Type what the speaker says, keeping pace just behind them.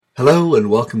Hello and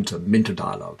welcome to Minter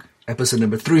Dialogue, episode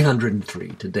number 303.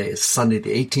 Today is Sunday the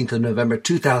 18th of November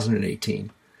 2018,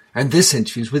 and this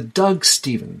interview is with Doug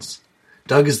Stephens.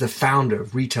 Doug is the founder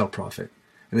of Retail Profit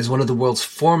and is one of the world's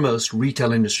foremost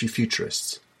retail industry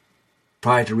futurists.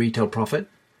 Prior to Retail Profit,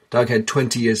 Doug had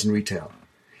 20 years in retail.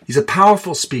 He's a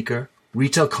powerful speaker,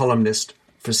 retail columnist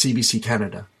for CBC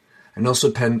Canada, and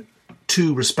also penned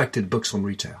 2 respected books on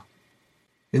retail.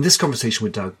 In this conversation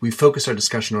with Doug, we focus our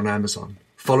discussion on Amazon,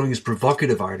 following his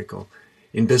provocative article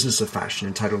in Business of Fashion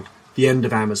entitled The End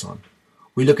of Amazon.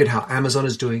 We look at how Amazon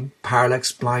is doing,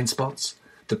 parallax blind spots,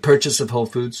 the purchase of Whole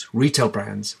Foods, retail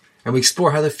brands, and we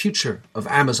explore how the future of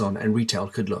Amazon and retail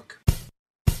could look.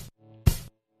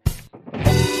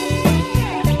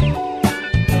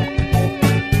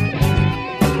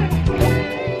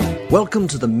 Welcome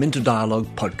to the Minter Dialogue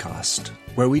podcast,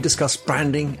 where we discuss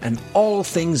branding and all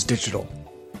things digital.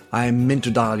 I am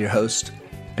Minter Dial, your host,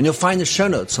 and you'll find the show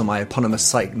notes on my eponymous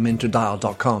site,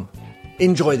 minterdial.com.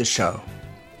 Enjoy the show.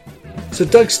 So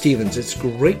Doug Stephens, it's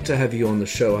great to have you on the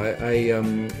show.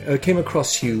 I came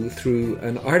across you through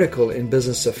an article in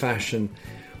Business of Fashion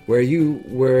where you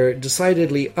were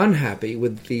decidedly unhappy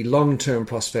with the long-term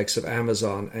prospects of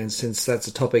Amazon. And since that's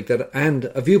a topic and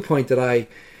a viewpoint that I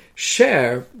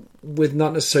share with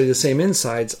not necessarily the same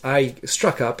insights, I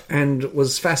struck up and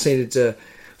was fascinated to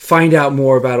find out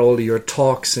more about all of your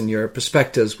talks and your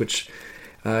perspectives, which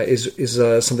is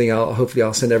something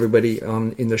I'll send everybody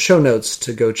in the show notes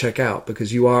to go check out,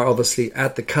 because you are obviously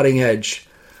at the cutting edge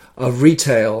of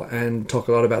retail and talk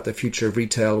a lot about the future of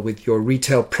retail with your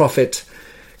Retail Profit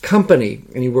company,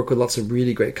 and you work with lots of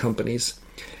really great companies.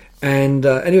 And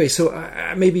anyway, so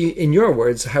maybe in your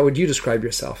words, how would you describe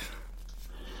yourself?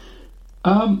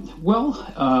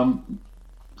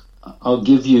 I'll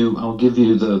give you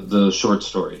the short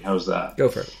story. How's that? Go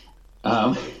for it.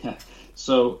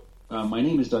 My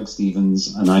name is Doug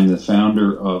Stephens, and I'm the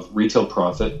founder of Retail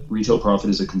Profit. Retail Profit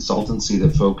is a consultancy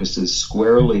that focuses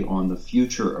squarely on the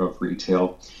future of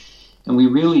retail, and we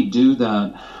really do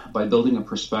that by building a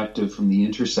perspective from the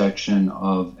intersection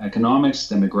of economics,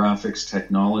 demographics,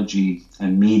 technology,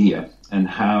 and media, and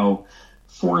how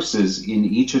forces in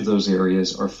each of those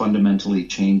areas are fundamentally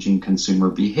changing consumer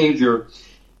behavior,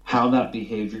 how that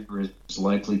behavior is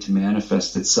likely to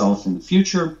manifest itself in the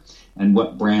future, and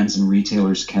what brands and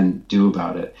retailers can do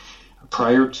about it.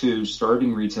 Prior to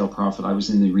starting Retail Profit, I was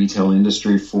in the retail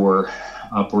industry for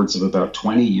upwards of about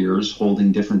 20 years,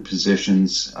 holding different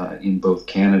positions in both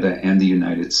Canada and the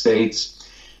United States.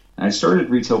 I started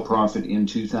Retail Profit in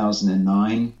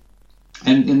 2009.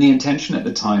 And the intention at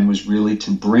the time was really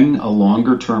to bring a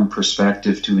longer-term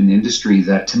perspective to an industry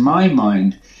that, to my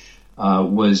mind,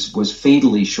 was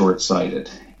fatally short-sighted.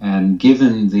 And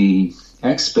given the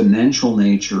exponential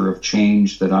nature of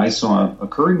change that I saw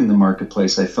occurring in the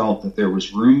marketplace, I felt that there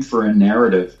was room for a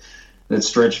narrative that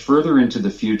stretched further into the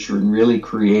future and really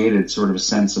created sort of a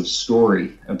sense of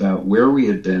story about where we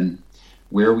had been,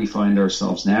 where we find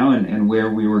ourselves now, and where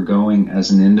we were going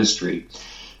as an industry.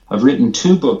 I've written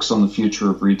 2 books on the future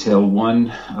of retail. One,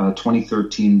 a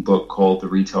 2013 book called The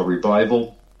Retail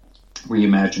Revival,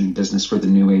 Reimagining Business for the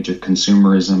New Age of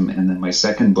Consumerism. And then my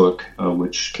second book,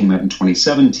 which came out in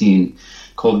 2017,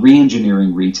 called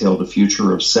Reengineering Retail, The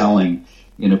Future of Selling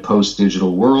in a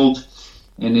Post-Digital World.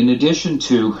 And in addition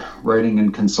to writing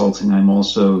and consulting, I'm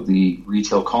also the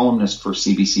retail columnist for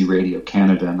CBC Radio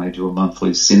Canada, and I do a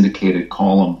monthly syndicated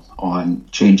column on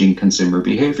changing consumer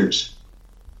behaviors.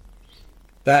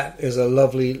 That is a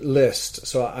lovely list.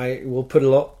 So I will put a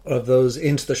lot of those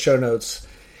into the show notes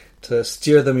to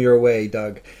steer them your way,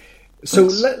 Doug. So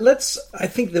let's I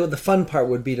think the fun part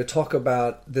would be to talk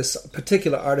about this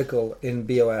particular article in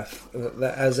BOF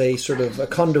as a sort of a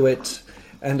conduit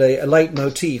and a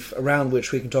leitmotif around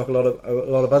which we can talk a lot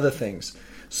of other things.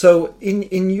 So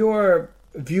in your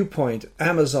viewpoint,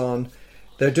 Amazon,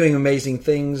 they're doing amazing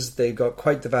things. They've got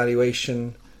quite the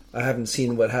valuation. I haven't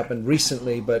seen what happened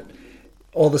recently, but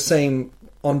all the same,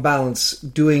 on balance,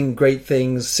 doing great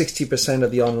things, 60%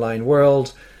 of the online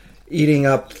world, eating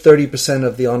up 30%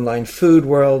 of the online food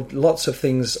world. Lots of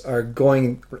things are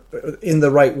going in the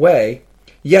right way,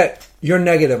 yet you're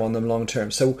negative on them long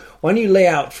term. So why don't you lay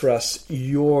out for us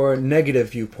your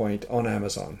negative viewpoint on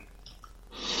Amazon?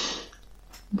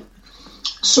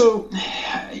 So,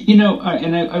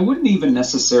 I wouldn't even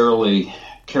necessarily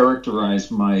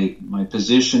characterize my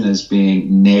position as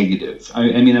being negative.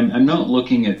 I'm not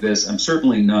looking at this. I'm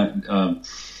certainly not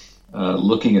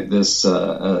looking at this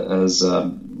as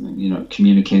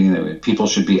communicating that people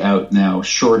should be out now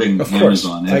shorting of course,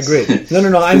 Amazon. I agree.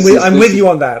 No. I'm with you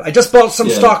on that. I just bought some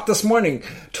stock this morning.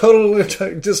 Total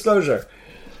disclosure.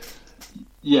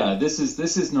 Yeah, this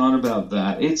is not about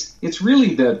that. It's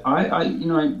really that I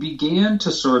began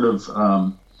to sort of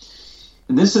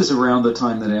and this is around the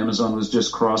time that Amazon was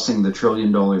just crossing the $1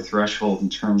 trillion threshold in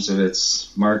terms of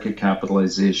its market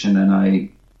capitalization, and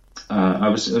I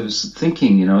was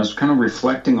thinking, I was kind of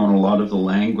reflecting on a lot of the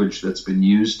language that's been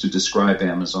used to describe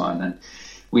Amazon, and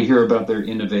we hear about their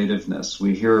innovativeness,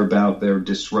 we hear about their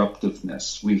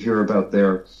disruptiveness, we hear about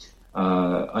their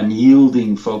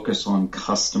unyielding focus on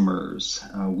customers.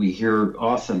 We hear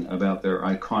often about their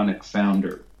iconic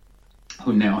founder,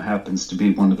 who now happens to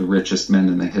be one of the richest men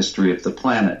in the history of the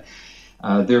planet.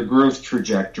 Their growth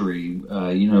trajectory,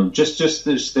 just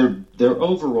this, their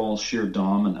overall sheer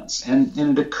dominance. And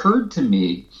it occurred to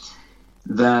me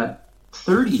that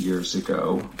 30 years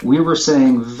ago, we were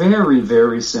saying very,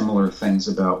 very similar things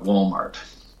about Walmart.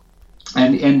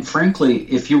 And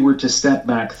frankly, if you were to step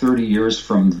back 30 years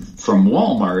from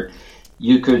Walmart,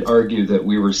 you could argue that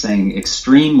we were saying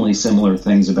extremely similar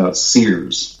things about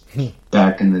Sears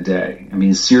back in the day. I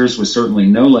mean, Sears was certainly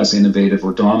no less innovative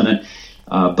or dominant,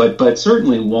 but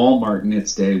certainly Walmart in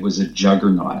its day was a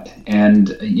juggernaut.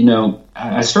 And,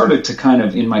 I started to kind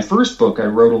of, in my first book, I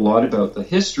wrote a lot about the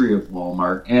history of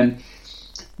Walmart. And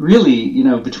really,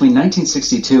 between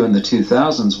 1962 and the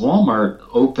 2000s, Walmart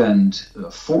opened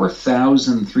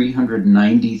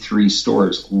 4,393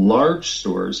 stores, large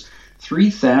stores.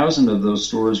 3,000 of those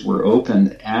stores were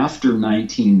opened after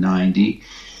 1990.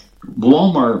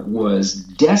 Walmart was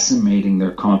decimating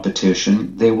their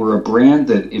competition. They were a brand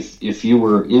that if you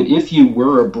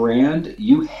were a brand,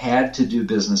 you had to do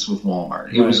business with Walmart.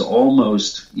 Right. It was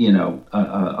almost,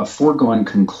 a foregone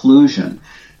conclusion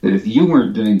that if you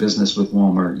weren't doing business with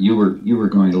Walmart, you were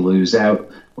going to lose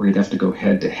out, or you'd have to go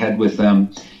head to head with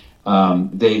them.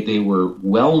 They were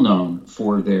well known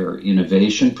for their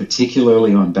innovation,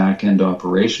 particularly on back end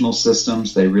operational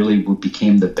systems. They really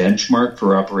became the benchmark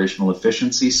for operational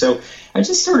efficiency. So I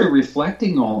just started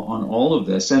reflecting on all of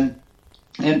this, and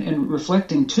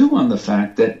reflecting too on the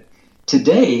fact that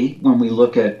today, when we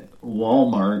look at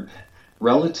Walmart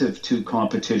relative to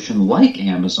competition like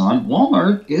Amazon,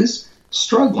 Walmart is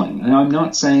struggling. And I'm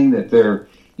not saying that they're,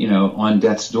 on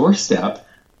death's doorstep,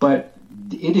 but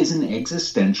it is an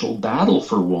existential battle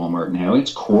for Walmart now.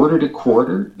 It's quarter to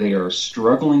quarter. They are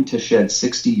struggling to shed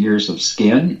 60 years of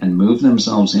skin and move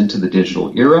themselves into the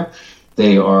digital era.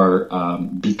 They are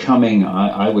becoming,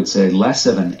 I would say, less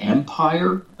of an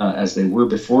empire as they were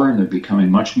before, and they're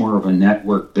becoming much more of a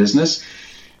network business.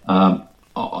 And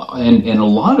a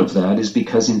lot of that is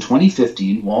because in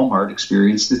 2015, Walmart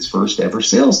experienced its first ever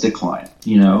sales decline.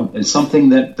 It's something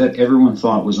that everyone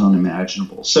thought was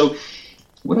unimaginable. So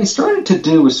what I started to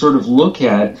do was sort of look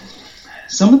at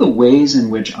some of the ways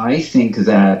in which I think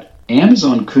that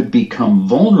Amazon could become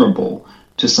vulnerable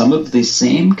to some of the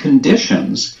same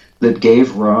conditions that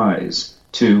gave rise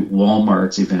to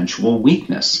Walmart's eventual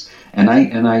weakness. And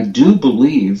I do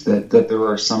believe that there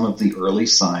are some of the early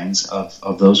signs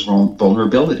of those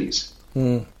vulnerabilities.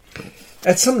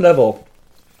 At some level,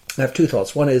 I have two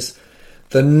thoughts. One is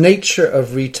the nature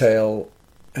of retail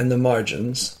and the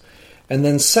margins. And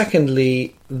then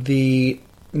secondly, the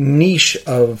niche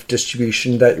of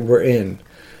distribution that we're in.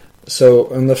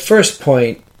 So on the first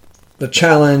point, the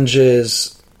challenge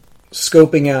is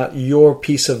scoping out your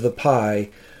piece of the pie,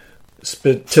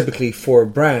 typically for a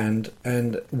brand,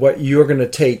 and what you're going to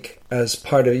take as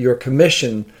part of your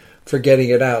commission for getting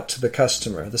it out to the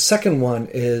customer. The second one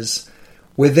is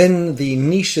within the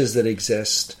niches that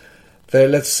exist.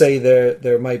 Let's say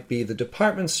there might be the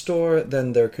department store,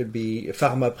 then there could be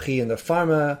Pharmaprix in the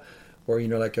pharma, or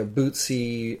like a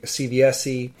Bootsy,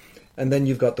 CVSy, and then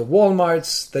you've got the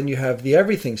Walmarts, then you have the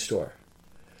everything store.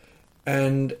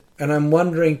 And I'm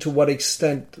wondering to what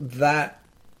extent that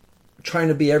trying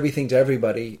to be everything to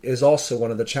everybody is also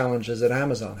one of the challenges that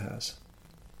Amazon has.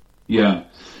 Yeah.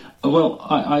 Well,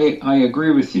 I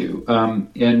agree with you.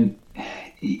 And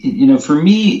for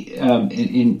me,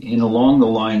 in along the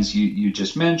lines you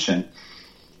just mentioned,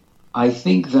 I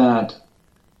think that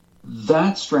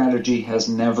strategy has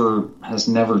never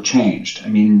changed. I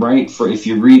mean, if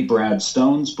you read Brad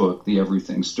Stone's book, The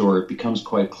Everything Store, it becomes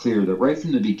quite clear that right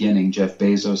from the beginning, Jeff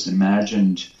Bezos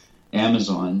imagined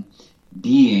Amazon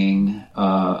being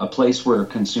a place where a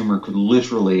consumer could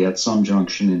literally, at some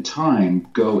junction in time,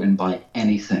 go and buy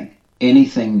anything,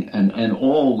 and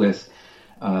all with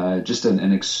just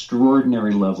an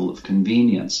extraordinary level of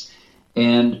convenience.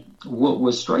 And what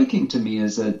was striking to me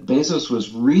is that Bezos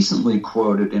was recently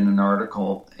quoted in an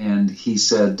article, and he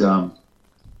said,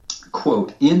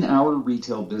 quote, "In our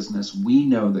retail business, we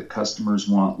know that customers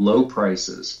want low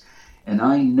prices And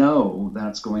I know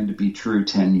that's going to be true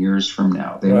 10 years from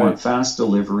now. They want fast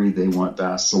delivery. They want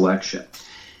vast selection.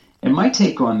 And my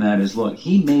take on that is, look,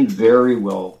 he may very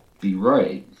well be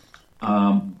right.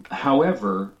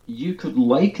 However, you could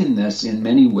liken this in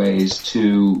many ways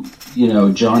to,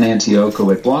 John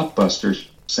Antioco at Blockbuster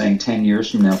saying 10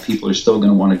 years from now, people are still going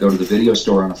to want to go to the video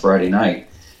store on a Friday night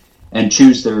and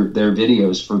choose their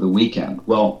videos for the weekend.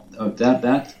 Well,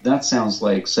 that sounds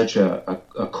like such a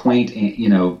quaint,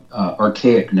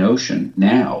 archaic notion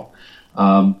now.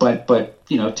 But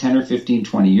 10 or 15,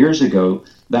 20 years ago,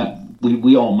 that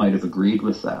we all might have agreed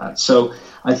with that. So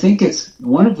I think it's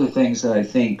one of the things that I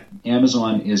think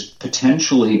Amazon is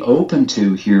potentially open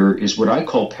to here is what I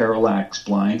call parallax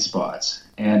blind spots.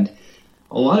 And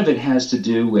a lot of it has to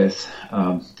do with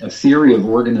a theory of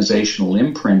organizational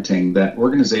imprinting that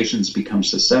organizations become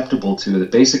susceptible to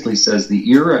that basically says the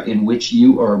era in which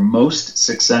you are most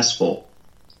successful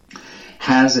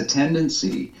has a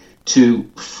tendency to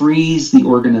freeze the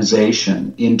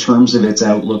organization in terms of its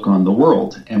outlook on the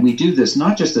world. And we do this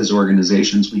not just as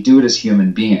organizations, we do it as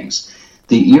human beings.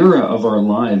 The era of our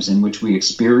lives in which we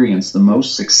experience the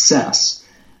most success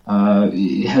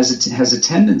has a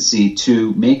tendency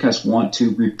to make us want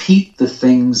to repeat the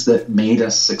things that made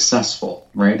us successful,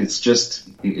 right? It's just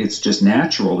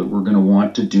natural that we're going to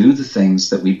want to do the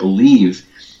things that we believe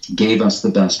gave us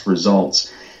the best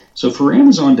results. So for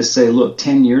Amazon to say, look,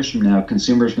 10 years from now,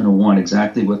 consumers are going to want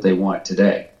exactly what they want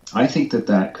today, I think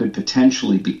that could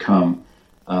potentially become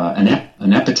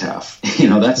an epitaph.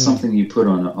 That's something you put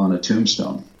on a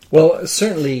tombstone. Well,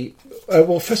 certainly.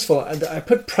 First of all, I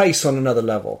put price on another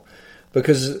level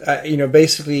because,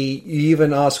 basically you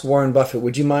even ask Warren Buffett,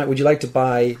 would you like to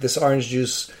buy this orange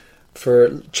juice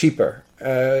for cheaper?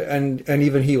 And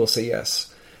even he will say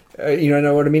yes. You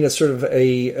know what I mean? It's sort of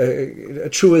a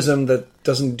truism that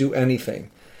doesn't do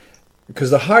anything,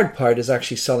 because the hard part is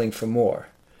actually selling for more,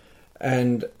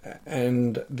 and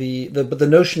the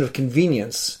notion of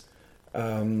convenience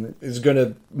is going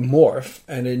to morph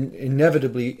and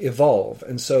inevitably evolve.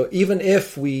 And so even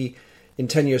if we in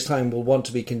 10 years time will want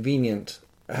to be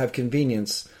have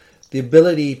convenience, the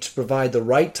ability to provide the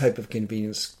right type of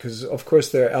convenience, because of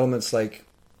course there are elements like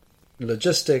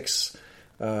logistics,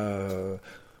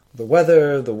 the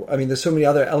weather, there's so many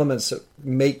other elements that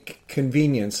make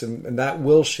convenience, and that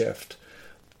will shift.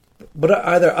 But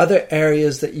are there other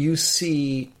areas that you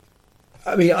see?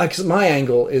 My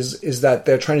angle is that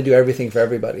they're trying to do everything for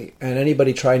everybody, and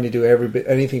anybody trying to do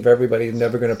anything for everybody is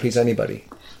never going to please anybody.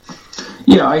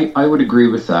 Yeah, I would agree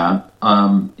with that.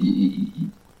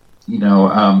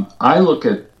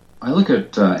 I look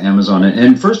at Amazon,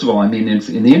 and first of all, in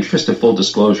the interest of full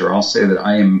disclosure, I'll say that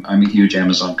I'm a huge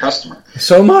Amazon customer.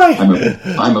 So am I.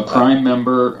 I'm a Prime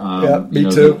member. Me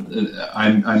too.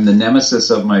 I'm the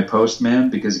nemesis of my postman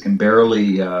because it can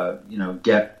barely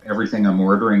get everything I'm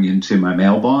ordering into my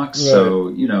mailbox. Right.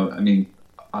 So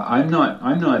I'm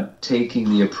not taking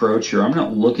the approach here. I'm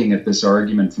not looking at this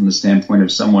argument from the standpoint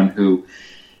of someone who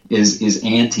is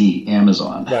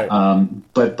anti-Amazon. Right.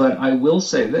 But I will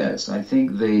say this. I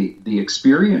think the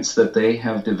experience that they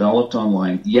have developed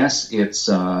online, yes, it's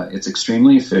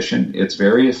extremely efficient. It's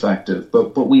very effective.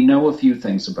 But we know a few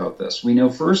things about this. We know,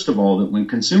 first of all, that when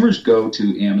consumers go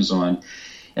to Amazon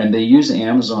and they use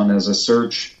Amazon as a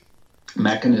search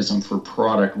mechanism for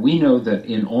product, we know that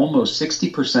in almost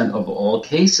 60% of all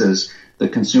cases, the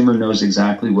consumer knows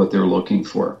exactly what they're looking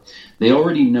for. They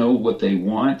already know what they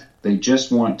want. They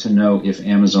just want to know if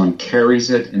Amazon carries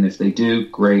it, and if they do,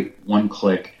 great, one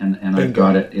click, and I've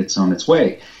got it, it's on its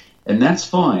way. And that's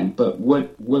fine, but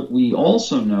what we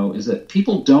also know is that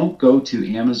people don't go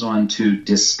to Amazon to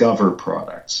discover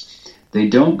products. They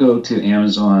don't go to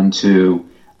Amazon to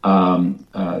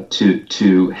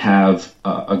have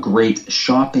a great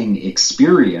shopping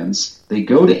experience. They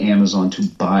go to Amazon to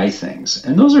buy things,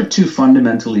 and those are two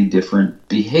fundamentally different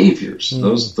behaviors.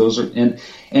 Those are, and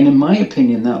in my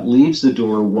opinion, that leaves the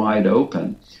door wide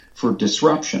open for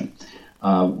disruption.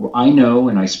 I know,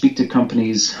 and I speak to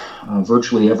companies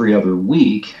virtually every other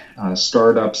week,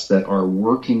 startups that are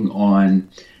working on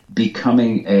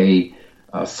becoming a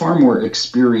far more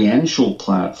experiential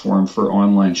platform for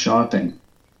online shopping.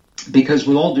 Because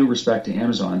with all due respect to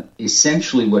Amazon,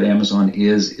 essentially what Amazon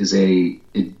is a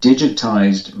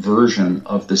digitized version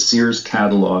of the Sears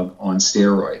catalog on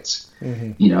steroids.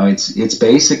 Mm-hmm. It's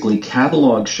basically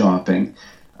catalog shopping.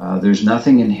 There's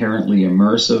nothing inherently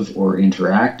immersive or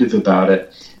interactive about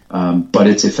it, but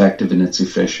it's effective and it's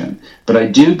efficient. But I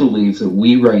do believe that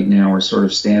we right now are sort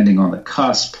of standing on the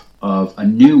cusp of a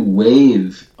new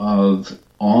wave of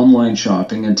online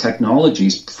shopping and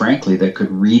technologies, frankly, that could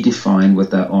redefine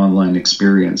what that online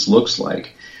experience looks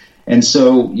like. And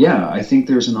so, yeah, I think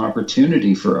there's an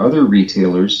opportunity for other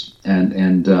retailers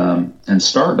and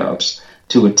startups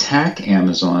to attack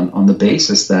Amazon on the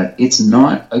basis that it's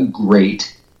not a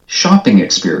great shopping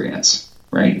experience,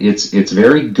 right? It's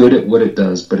very good at what it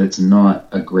does, but it's not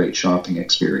a great shopping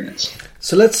experience.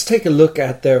 So let's take a look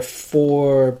at their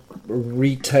 4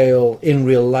 retail in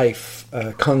real life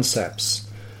concepts,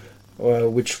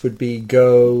 which would be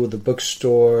Go, the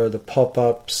bookstore, the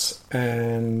pop-ups,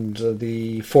 and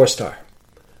the 4-star.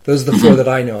 Those are the 4 that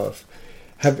I know of.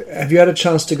 Have you had a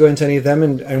chance to go into any of them,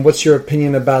 and what's your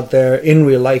opinion about their in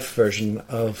real life version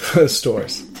of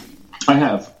stores? I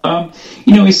have.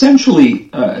 Essentially,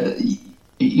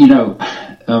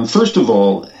 first of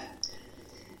all,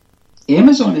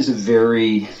 Amazon is a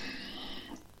very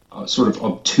sort of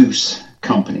obtuse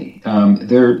company.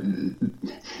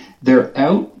 Their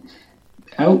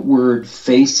outward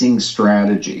facing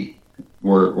strategy,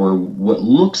 or what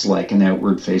looks like an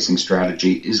outward facing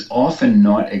strategy, is often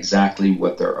not exactly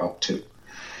what they're up to.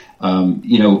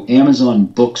 Amazon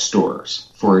bookstores,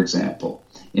 for example,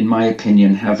 in my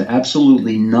opinion, have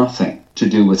absolutely nothing to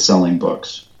do with selling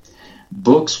books.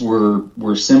 Books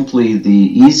were simply the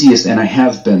easiest, and I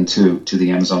have been to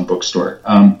the Amazon bookstore.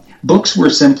 Books were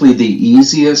simply the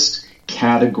easiest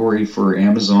category for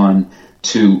Amazon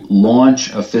to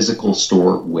launch a physical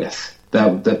store with.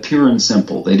 That pure and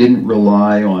simple. They didn't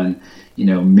rely on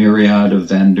myriad of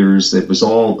vendors. It was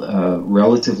all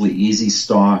relatively easy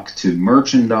stock to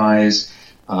merchandise.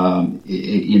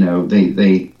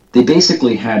 They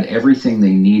basically had everything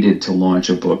they needed to launch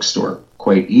a bookstore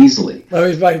quite easily.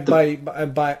 I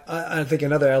think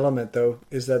another element, though,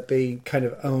 is that they kind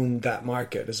of own that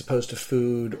market as opposed to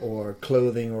food or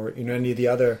clothing or any of the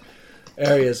other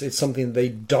areas. It's something they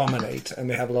dominate, and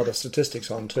they have a lot of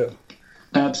statistics on too.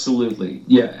 Absolutely,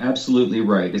 yeah, absolutely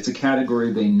right. It's a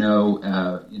category they know,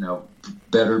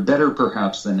 better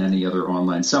perhaps than any other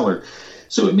online seller.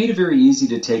 So it made it very easy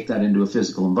to take that into a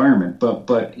physical environment.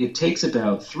 But it takes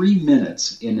about 3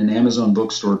 minutes in an Amazon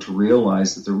bookstore to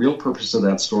realize that the real purpose of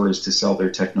that store is to sell their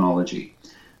technology.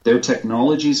 Their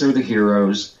technologies are the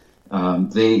heroes.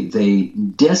 They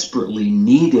desperately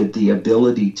needed the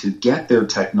ability to get their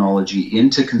technology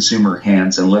into consumer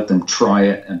hands and let them try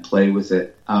it and play with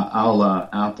it, a la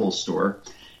Apple Store.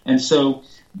 And so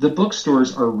the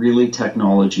bookstores are really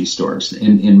technology stores,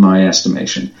 in my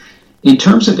estimation. In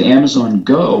terms of Amazon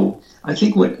Go, I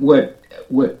think what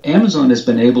Amazon has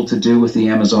been able to do with the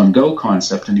Amazon Go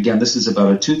concept, and again, this is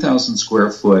about a 2,000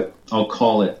 square foot,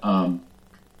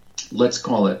 let's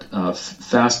call it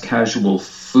fast casual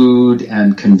food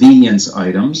and convenience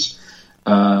items.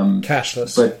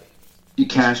 Cashless. But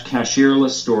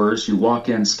cashierless stores. You walk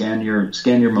in, scan your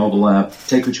mobile app,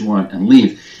 take what you want, and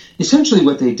leave. Essentially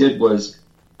what they did was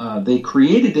they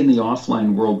created in the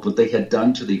offline world what they had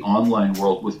done to the online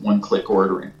world with one-click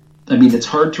ordering. I mean, it's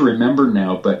hard to remember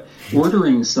now, but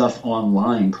ordering stuff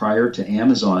online prior to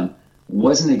Amazon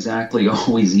wasn't exactly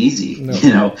always easy.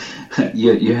 No.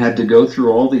 You had to go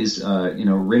through all these,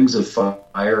 rings of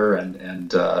fire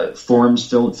and forms,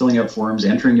 filling out forms,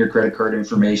 entering your credit card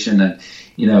information, and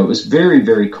it was very,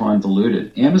 very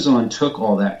convoluted. Amazon took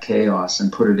all that chaos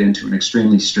and put it into an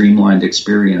extremely streamlined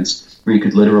experience where you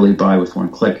could literally buy with one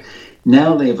click.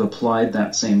 Now they've applied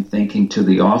that same thinking to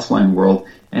the offline world,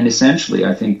 and essentially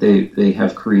I think they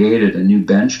have created a new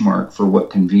benchmark for what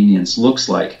convenience looks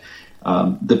like.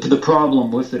 The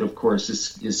problem with it, of course,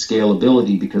 is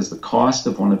scalability, because the cost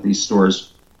of one of these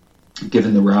stores,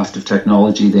 given the raft of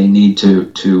technology they need to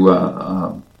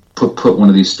put one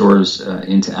of these stores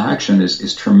into action,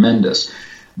 is tremendous.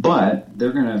 But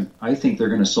I think they're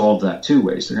going to solve that 2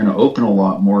 ways. They're going to open a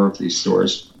lot more of these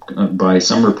stores, by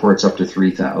some reports up to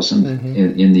 3,000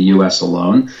 in the U.S.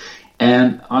 alone.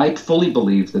 And I fully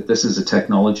believe that this is a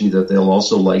technology that they'll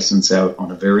also license out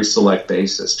on a very select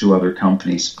basis to other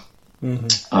companies.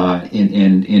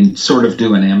 In sort of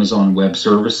do an Amazon Web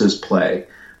Services play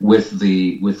with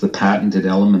the patented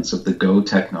elements of the Go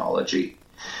technology.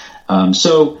 They're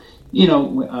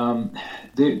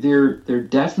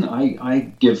definitely. I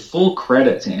give full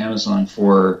credit to Amazon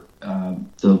for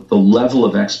the level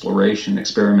of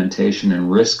experimentation,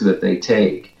 and risk that they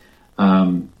take.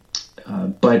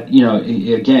 But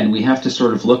again, we have to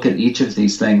sort of look at each of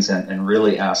these things and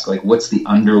really ask, what's the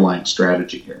underlying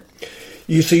strategy here?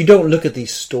 So you don't look at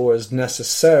these stores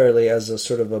necessarily as a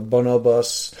sort of a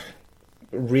bonobos,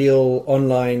 real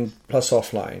online plus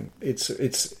offline. It's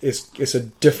a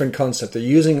different concept. They're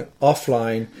using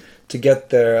offline to get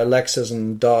their Alexas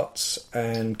and Dots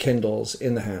and Kindles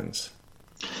in the hands.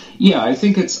 Yeah, I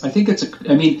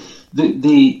mean,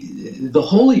 the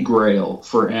holy grail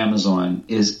for Amazon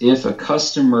is if a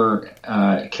customer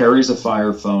carries a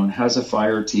Fire phone, has a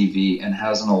Fire TV, and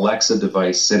has an Alexa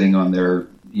device sitting on their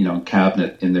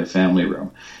cabinet in their family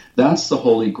room. That's the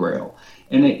holy grail,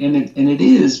 and it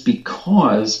is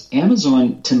because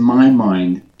Amazon, to my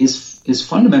mind, is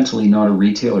fundamentally not a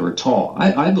retailer at all.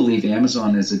 I believe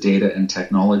Amazon is a data and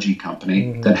technology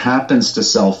company that happens to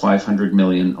sell 500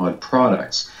 million odd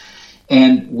products.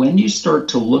 And when you start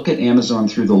to look at Amazon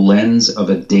through the lens of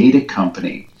a data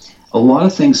company, a lot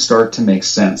of things start to make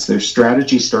sense. Their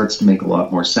strategy starts to make a lot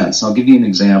more sense. I'll give you an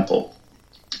example.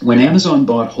 When Amazon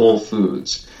bought Whole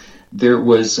Foods, there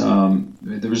was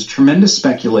tremendous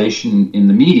speculation in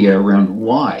the media around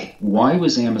why. Why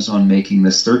was Amazon making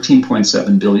this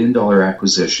 $13.7 billion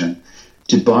acquisition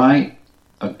to buy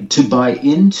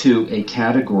into a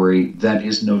category that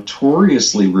is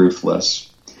notoriously ruthless,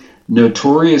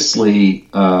 notoriously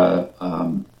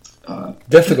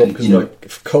difficult because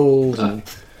like cold and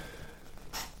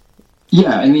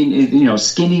yeah, I mean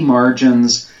skinny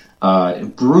margins,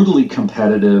 brutally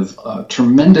competitive,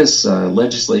 tremendous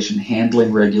legislation,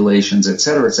 handling regulations, et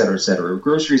cetera, et cetera, et cetera.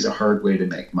 Grocery is a hard way to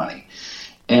make money.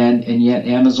 And yet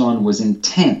Amazon was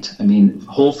intent. I mean,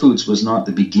 Whole Foods was not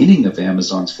the beginning of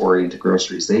Amazon's foray into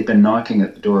groceries. They've been knocking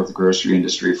at the door of the grocery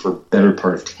industry for a better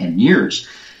part of 10 years.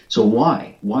 So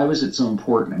why? Why was it so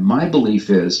important? And my belief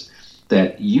is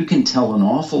that you can tell an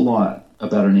awful lot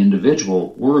about an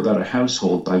individual or about a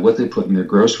household by what they put in their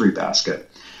grocery basket.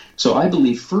 So I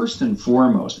believe first and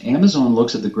foremost, Amazon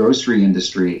looks at the grocery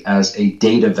industry as a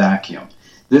data vacuum.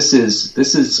 This is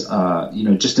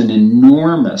just an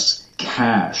enormous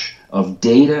cache of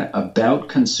data about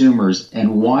consumers.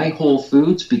 And why Whole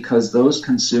Foods? Because those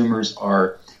consumers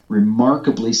are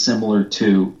remarkably similar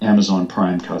to Amazon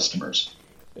Prime customers.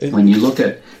 When you look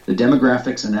at the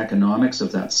demographics and economics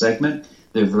of that segment,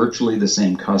 they're virtually the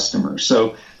same customers.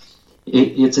 So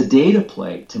it's a data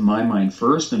play, to my mind,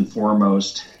 first and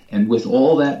foremost. And with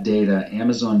all that data,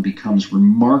 Amazon becomes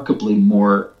remarkably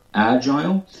more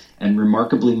agile and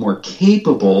remarkably more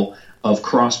capable of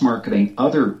cross-marketing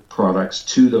other products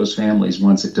to those families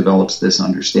once it develops this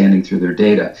understanding through their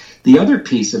data. The other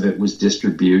piece of it was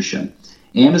distribution.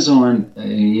 Amazon,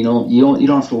 you don't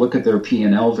have to look at their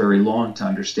P&L very long to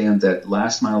understand that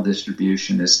last mile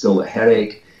distribution is still a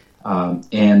headache.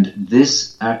 And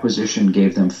this acquisition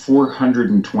gave them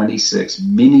 426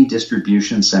 mini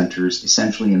distribution centers,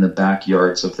 essentially in the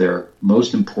backyards of their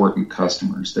most important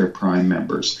customers, their Prime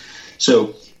members.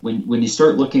 So when you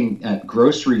start looking at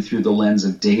grocery through the lens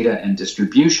of data and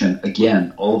distribution,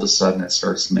 again, all of a sudden it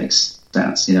starts to make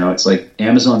sense. It's like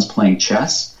Amazon's playing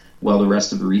chess while the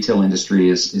rest of the retail industry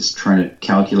is trying to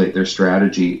calculate their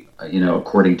strategy,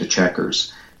 according to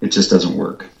checkers. It just doesn't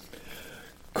work.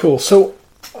 Cool. So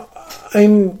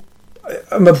I'm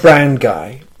a brand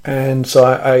guy, and so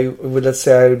I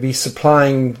would be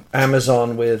supplying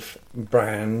Amazon with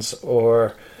brands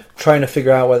or trying to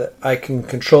figure out whether I can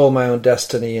control my own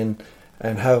destiny and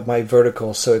have my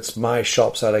vertical, so it's my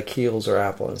shops out of Kiehl's or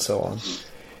Apple and so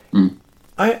on.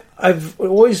 I've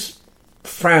always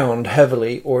frowned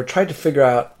heavily or tried to figure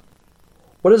out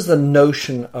what is the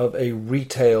notion of a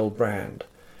retail brand.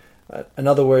 In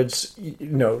other words,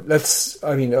 excusing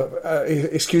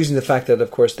the fact that,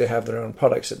 of course, they have their own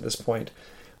products at this point.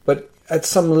 But at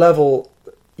some level,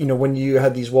 when you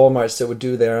had these Walmarts that would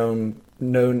do their own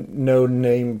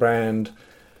no-name brand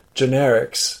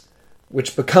generics,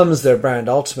 which becomes their brand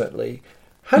ultimately,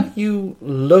 how do you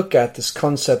look at this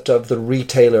concept of the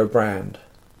retailer brand?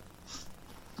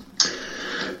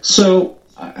 So,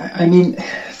 I mean,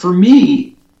 for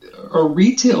me, a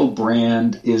retail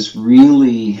brand is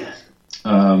really...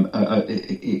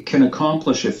 it can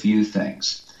accomplish a few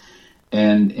things.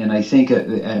 And I think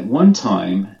at one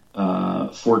time,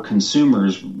 for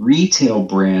consumers, retail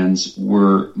brands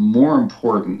were more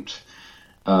important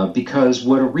because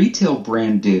what a retail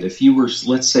brand did, if you were,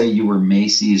 let's say you were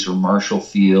Macy's or Marshall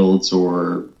Fields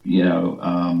or,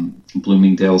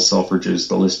 Bloomingdale's, Selfridges,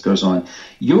 the list goes on,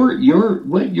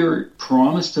 what your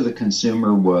promise to the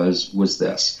consumer was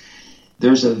this.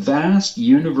 There's a vast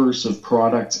universe of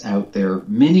products out there,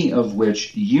 many of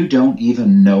which you don't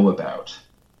even know about.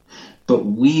 But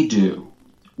we do.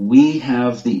 We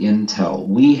have the intel.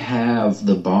 We have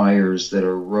the buyers that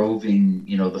are roving,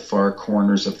 the far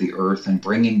corners of the earth and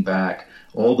bringing back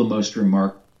all the most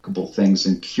remarkable things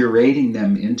and curating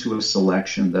them into a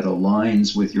selection that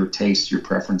aligns with your tastes, your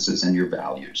preferences, and your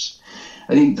values.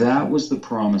 I think that was the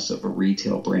promise of a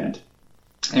retail brand.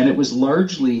 And it was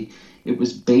largely it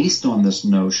was based on this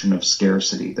notion of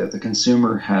scarcity, that the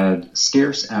consumer had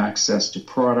scarce access to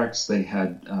products, they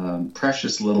had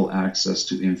precious little access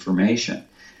to information.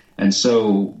 And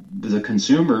so the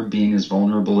consumer, being as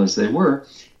vulnerable as they were,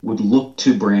 would look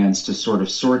to brands to sort of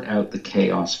sort out the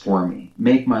chaos for me,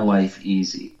 make my life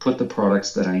easy, put the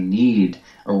products that I need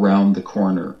around the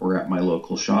corner or at my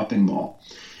local shopping mall.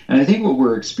 And I think what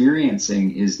we're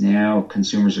experiencing is now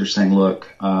consumers are saying,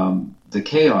 look, the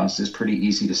chaos is pretty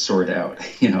easy to sort out.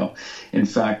 In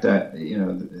fact,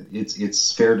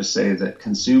 it's fair to say that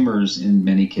consumers in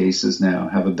many cases now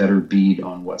have a better bead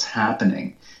on what's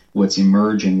happening, what's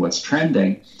emerging, what's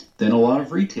trending than a lot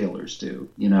of retailers do.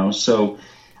 So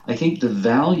I think the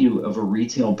value of a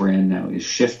retail brand now is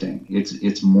shifting.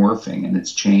 It's morphing and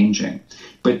it's changing.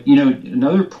 But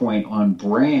another point on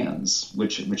brands,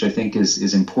 which I think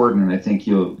is important, and I think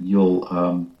you'll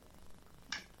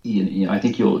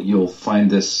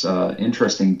find this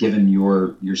interesting given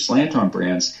your slant on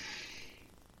brands.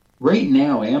 Right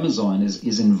now, Amazon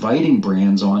is inviting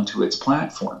brands onto its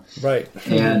platform. Right.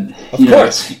 And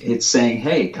it's saying,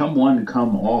 hey, come one,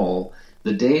 come all.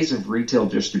 The days of retail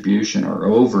distribution are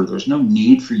over. There's no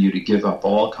need for you to give up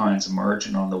all kinds of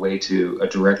margin on the way to a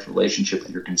direct relationship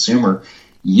with your consumer.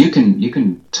 You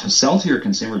can sell to your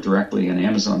consumer directly, and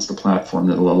Amazon's the platform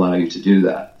that will allow you to do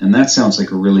that. And that sounds like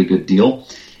a really good deal.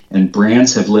 And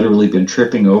brands have literally been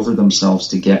tripping over themselves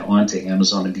to get onto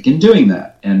Amazon and begin doing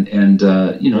that. And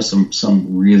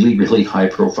some really, really high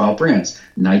profile brands.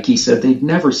 Nike said they'd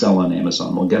never sell on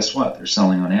Amazon. Well, guess what? They're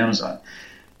selling on Amazon.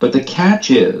 But the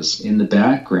catch is, in the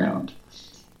background,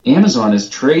 Amazon is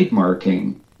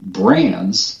trademarking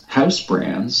brands, house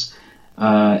brands,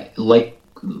 like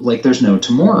there's no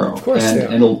tomorrow. Of course,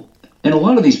 and a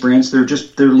lot of these brands, they're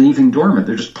leaving dormant.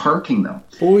 They're just parking them.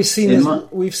 Well, we've seen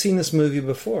this movie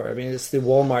before. I mean, it's the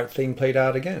Walmart thing played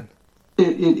out again.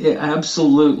 It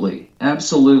absolutely,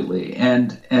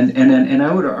 and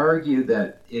I would argue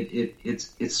that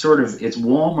it's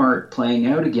Walmart playing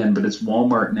out again, but it's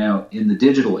Walmart now in the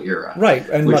digital era, right?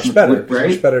 And much better, right?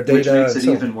 Much better data, which makes it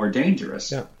even more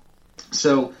dangerous. Yeah.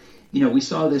 So we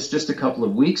saw this just a couple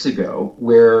of weeks ago,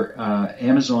 where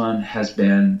Amazon has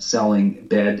been selling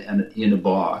bed and in a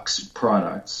box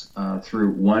products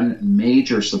through one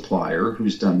major supplier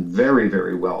who's done very,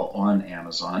 very well on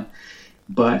Amazon.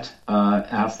 But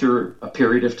after a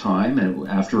period of time and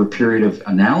after a period of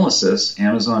analysis,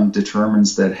 Amazon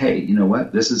determines that, hey, you know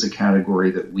what? This is a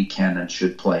category that we can and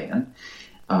should play in.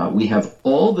 We have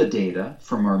all the data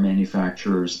from our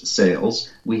manufacturers'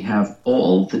 sales. We have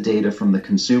all the data from the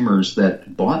consumers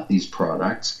that bought these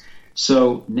products.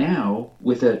 So now,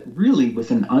 with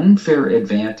an unfair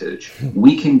advantage,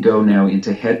 we can go now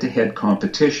into head-to-head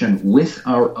competition with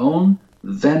our own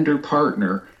vendor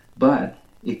partner, but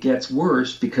it gets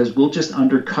worse because we'll just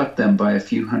undercut them by a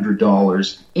few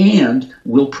 $100s, and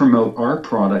we'll promote our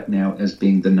product now as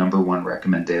being the number one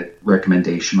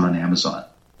recommendation on Amazon.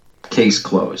 Case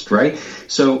closed, right?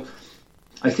 So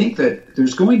I think that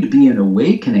there's going to be an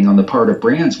awakening on the part of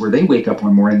brands where they wake up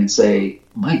one morning and say,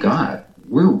 my God,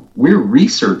 we're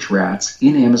research rats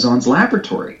in Amazon's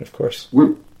laboratory. Of course.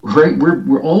 We're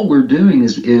all we're doing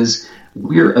is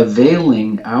we're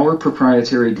availing our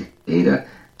proprietary data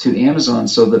to Amazon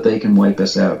so that they can wipe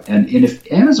us out. And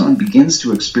if Amazon begins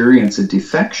to experience a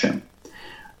defection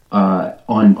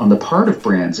on the part of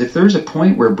brands, if there's a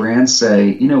point where brands say,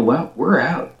 you know what, we're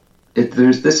out,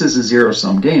 this is a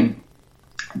zero-sum game,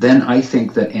 then I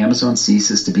think that Amazon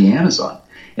ceases to be Amazon.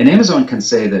 And Amazon can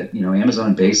say that,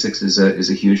 Amazon Basics is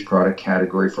a huge product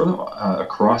category for them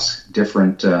across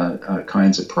different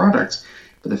kinds of products.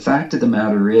 But the fact of the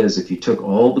matter is, if you took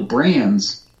all the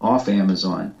brands off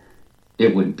Amazon,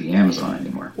 it wouldn't be Amazon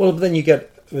anymore. Well, then you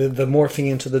get the morphing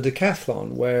into the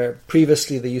decathlon, where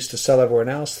previously they used to sell everyone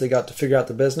else. They got to figure out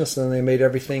the business, and then they made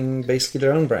everything basically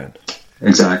their own brand.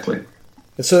 Exactly.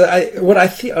 And so what I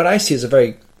see is a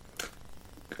very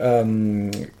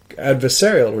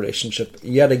adversarial relationship,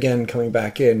 yet again coming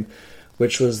back in,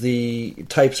 which was the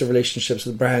types of relationships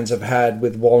that brands have had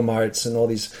with Walmarts and all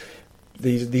these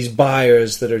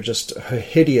buyers that are just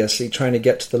hideously trying to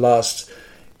get to the last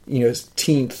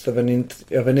tenth of an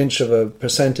inch of a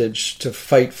percentage to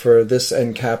fight for this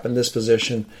end cap and this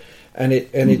position,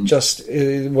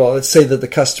 let's say that the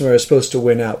customer is supposed to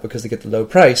win out because they get the low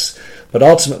price, but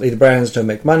ultimately the brands don't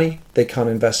make money, they can't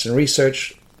invest in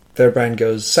research, their brand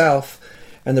goes south,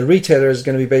 and the retailer is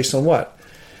going to be based on what?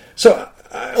 So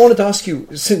I wanted to ask you,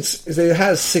 since it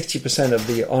has 60% of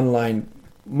the online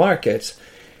market,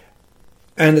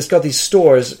 and it's got these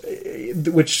stores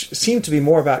which seem to be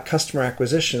more about customer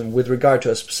acquisition with regard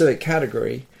to a specific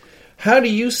category, How do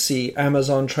you see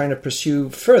Amazon trying to pursue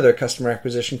further customer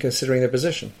acquisition, considering their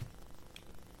position?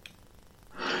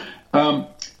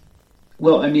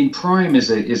 Well, I mean, Prime is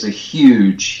a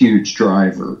huge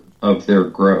driver of their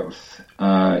growth.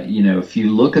 If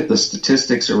you look at the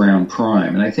statistics around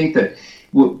Prime, and I think that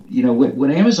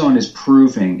what Amazon is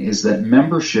proving is that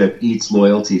membership eats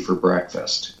loyalty for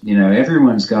breakfast.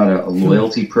 Everyone's got a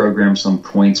loyalty program, some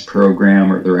points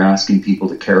program, or they're asking people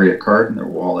to carry a card in their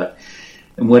wallet.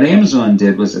 And what Amazon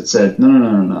did was it said,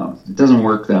 no, it doesn't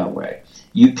work that way.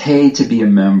 You pay to be a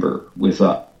member with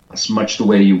us, much the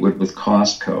way you would with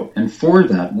Costco. And for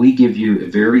that, we give you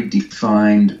a very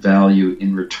defined value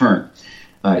in return.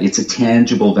 It's a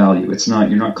tangible value.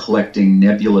 You're not collecting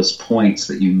nebulous points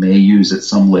that you may use at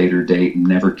some later date and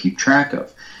never keep track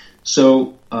of.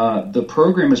 So the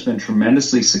program has been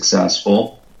tremendously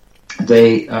successful.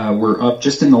 They were up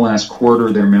just in the last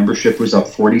quarter. Their membership was up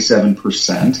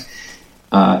 47%.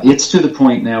 It's to the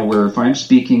point now where if I'm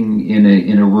speaking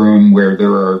in a room where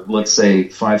there are, let's say,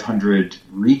 500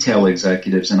 retail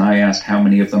executives, and I ask how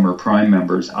many of them are Prime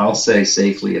members, I'll say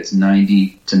safely it's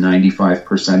 90 to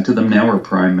 95% of them now are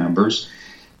Prime members.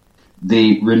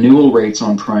 The renewal rates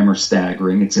on Prime are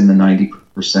staggering. It's in the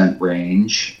 90%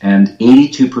 range, and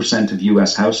 82% of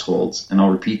U.S. households, and I'll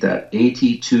repeat that,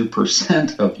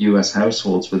 82% of U.S.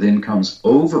 households with incomes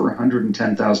over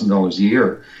 $110,000 a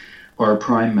year are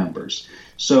Prime members.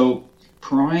 So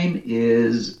Prime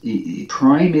is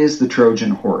the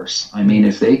Trojan horse. I mean,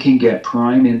 if they can get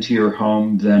Prime into your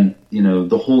home, then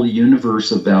the whole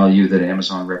universe of value that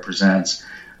Amazon represents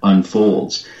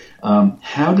unfolds.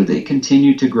 How do they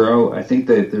continue to grow? I think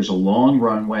that there's a long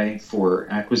runway for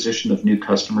acquisition of new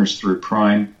customers through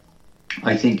Prime.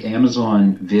 I think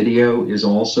Amazon Video is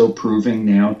also proving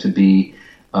now to be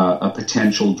a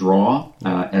potential draw,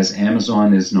 as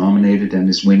Amazon is nominated and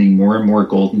is winning more and more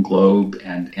Golden Globe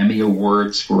and Emmy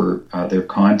Awards for their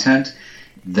content.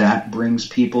 That brings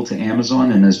people to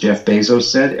Amazon, and as Jeff Bezos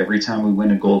said, every time we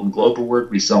win a Golden Globe Award,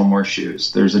 we sell more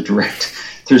shoes. There's a direct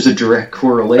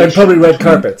correlation. And probably red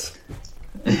carpets.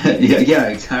 yeah,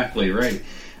 exactly, right.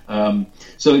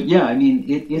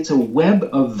 It's a web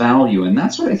of value, and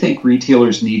that's what I think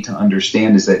retailers need to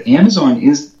understand is that Amazon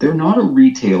they're not a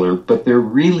retailer, but they're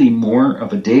really more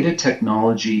of a data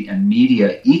technology and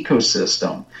media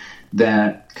ecosystem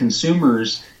that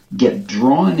consumers get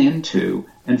drawn into,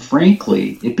 and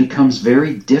frankly, it becomes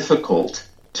very difficult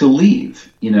to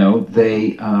leave.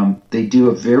 They do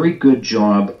a very good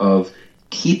job of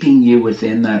keeping you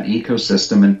within that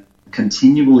ecosystem and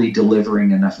continually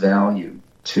delivering enough value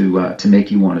to make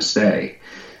you want to stay.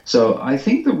 So I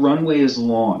think the runway is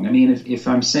long. I mean, if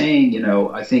I'm saying,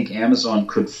 I think Amazon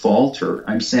could falter,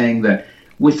 I'm saying that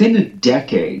within a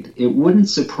decade, it wouldn't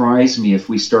surprise me if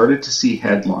we started to see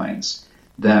headlines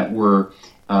that were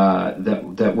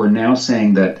now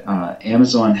saying that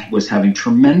Amazon was having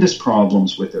tremendous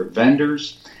problems with their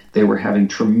vendors. They were having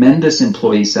tremendous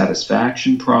employee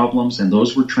satisfaction problems, and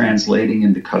those were translating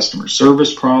into customer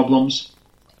service problems.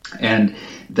 And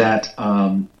that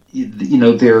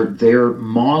their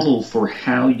model for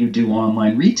how you do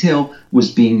online retail was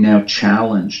being now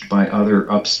challenged by other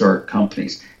upstart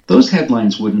companies. Those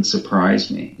headlines wouldn't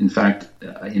surprise me. In fact,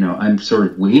 I'm sort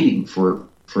of waiting for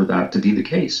that to be the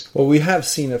case. Well, we have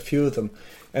seen a few of them,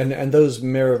 and those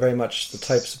mirror very much the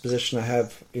types of position I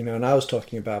have, and I was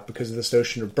talking about because of this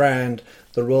notion of brand,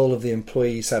 the role of the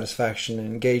employee satisfaction and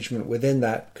engagement within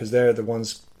that, because they're the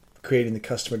ones creating the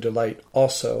customer delight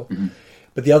also. Mm-hmm.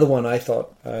 But the other one I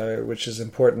thought, which is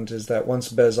important, is that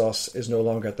once Bezos is no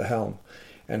longer at the helm,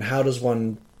 and how does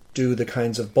one do the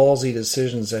kinds of ballsy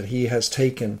decisions that he has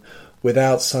taken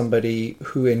without somebody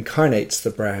who incarnates the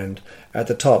brand at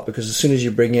the top? Because as soon as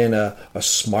you bring in a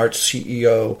smart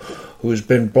CEO who's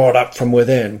been brought up from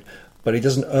within, but he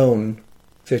doesn't own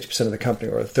 50% of the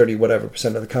company or 30 whatever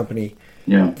percent of the company,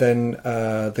 then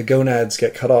the gonads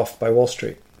get cut off by Wall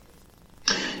Street.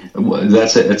 Well,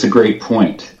 that's a great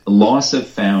point. Loss of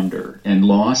founder and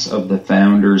loss of the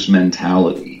founder's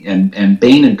mentality. And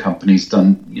Bain & Company's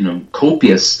done,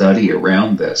 copious study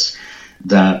around this,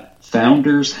 that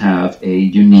founders have a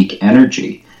unique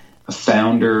energy. A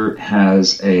founder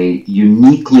has a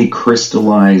uniquely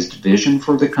crystallized vision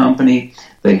for the company.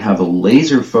 They have a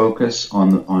laser focus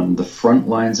on the front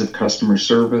lines of customer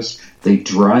service. They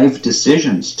drive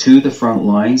decisions to the front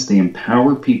lines. They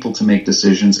empower people to make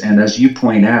decisions. And as you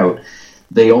point out,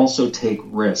 they also take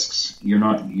risks. You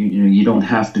don't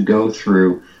have to go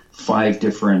through 5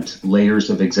 different layers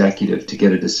of executive to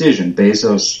get a decision.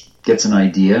 Bezos gets an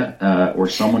idea, or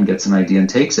someone gets an idea and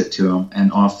takes it to him,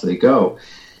 and off they go.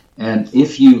 And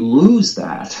if you lose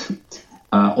that,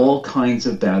 all kinds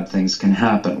of bad things can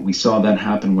happen. We saw that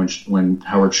happen when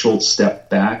Howard Schultz stepped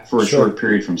back for a short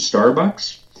period from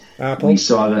Starbucks. Apple. We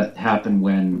saw that happen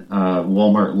when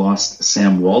Walmart lost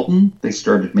Sam Walton. They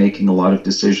started making a lot of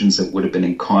decisions that would have been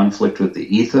in conflict with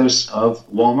the ethos of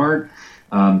Walmart.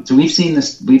 So we've seen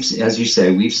this, as you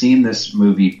say, we've seen this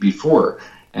movie before.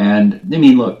 And, I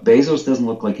mean, look, Bezos doesn't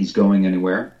look like he's going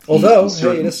anywhere. Although,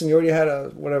 hey, listen, you already had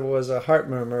a heart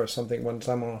murmur or something one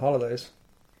time on holidays.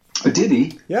 Did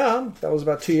he? Yeah, that was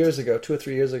about 2 years ago, 2 or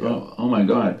 3 years ago. Oh my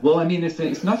God! Well, I mean,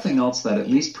 if nothing else, that at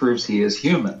least proves he is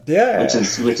human. Yeah, which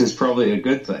is probably a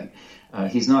good thing.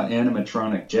 He's not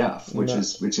animatronic Jeff, which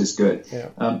is good. Yeah.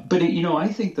 But I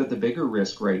think that the bigger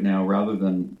risk right now, rather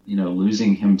than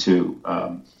losing him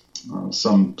to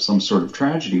some sort of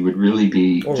tragedy, would really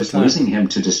be just losing him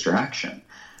to distraction.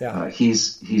 Yeah.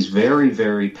 He's very,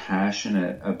 very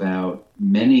passionate about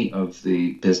many of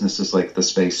the businesses, like the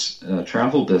space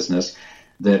travel business,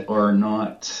 that are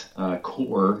not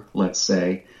core, let's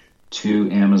say, to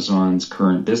Amazon's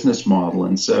current business model.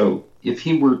 And so if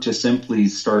he were to simply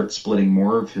start splitting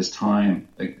more of his time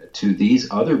to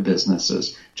these other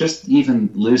businesses, just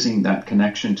even losing that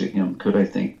connection to him could, I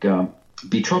think,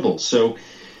 be trouble. So,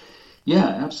 yeah,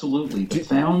 absolutely. The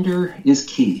founder is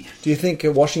key. Do you think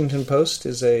a Washington Post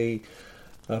is a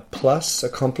plus, a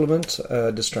compliment,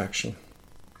 a distraction?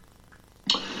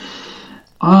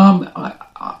 I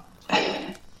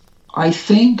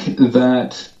think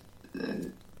that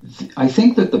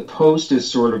the Post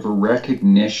is sort of a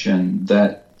recognition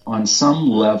that on some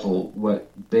level what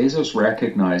Bezos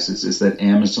recognizes is that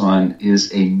Amazon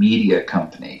is a media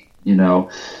company.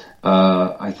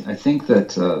 I think that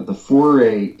the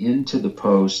foray into the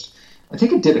Post, I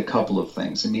think it did a couple of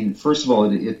things. I mean, first of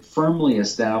all, it firmly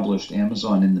established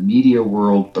Amazon in the media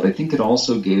world, but I think it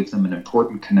also gave them an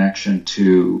important connection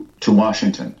to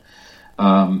Washington,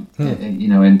 and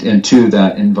to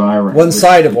that environment. One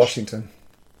side of Washington.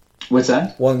 What's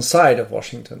that? One side of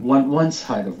Washington. One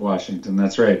side of Washington.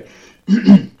 That's right.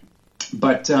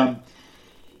 But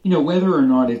whether or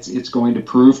not it's going to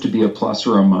prove to be a plus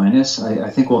or a minus, I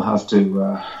think we'll have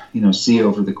to see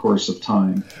over the course of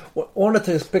time. Well, I wanted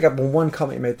to pick up on one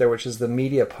comment you made there, which is the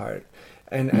media part.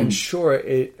 And sure,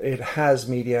 it has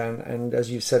media, and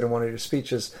as you said in one of your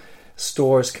speeches,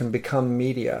 stores can become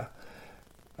media.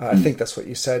 I think that's what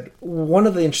you said. One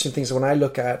of the interesting things when I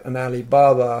look at an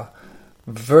Alibaba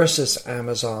versus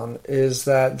Amazon is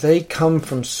that they come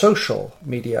from social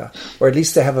media, or at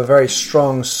least they have a very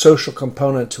strong social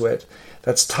component to it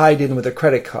that's tied in with a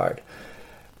credit card,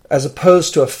 as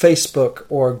opposed to a Facebook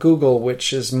or Google,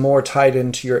 which is more tied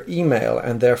into your email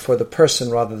and therefore the person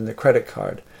rather than the credit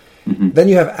card. Mm-hmm. Then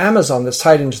you have Amazon that's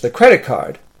tied into the credit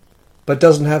card but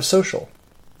doesn't have social.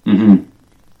 Mm-hmm.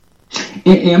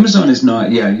 Amazon is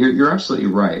not. Yeah, you're absolutely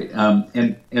right.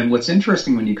 And what's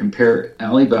interesting when you compare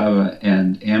Alibaba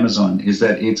and Amazon is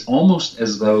that it's almost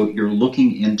as though you're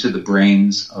looking into the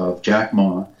brains of Jack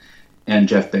Ma and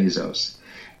Jeff Bezos,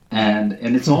 and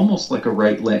it's almost like a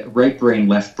right brain,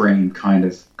 left brain kind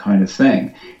of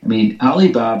thing. I mean,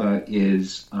 Alibaba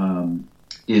is I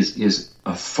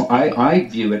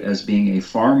view it as being a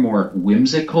far more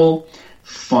whimsical,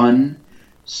 fun,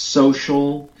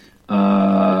 social.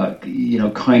 How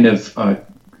do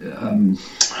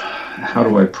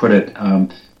I put it?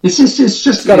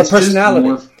 It's got a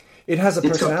personality. It has a personality.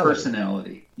 It's got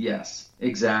personality. Yes,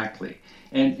 exactly.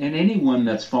 And anyone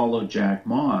that's followed Jack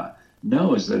Ma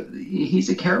knows that he's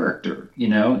a character,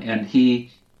 and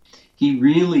he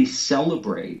really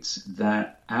celebrates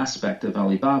that aspect of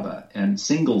Alibaba. And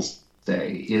Singles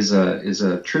Day is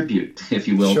a tribute, if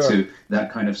you will, to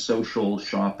that kind of social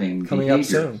shopping coming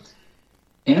behavior. Up soon.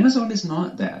 Amazon is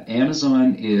not that.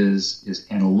 Amazon is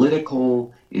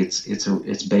analytical.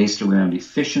 It's based around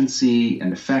efficiency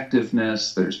and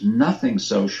effectiveness. There's nothing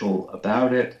social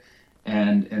about it,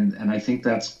 and I think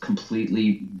that's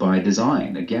completely by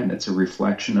design. Again, it's a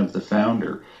reflection of the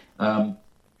founder.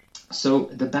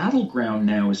 So the battleground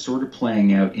now is sort of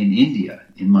playing out in India,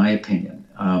 in my opinion.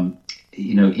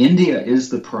 India is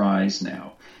the prize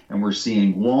now. And we're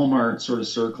seeing Walmart sort of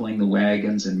circling the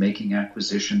wagons and making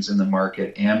acquisitions in the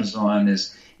market. Amazon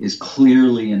is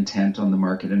clearly intent on the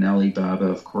market, and Alibaba,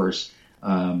 of course,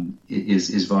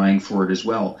 is vying for it as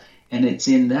well. And it's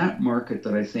in that market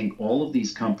that I think all of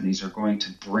these companies are going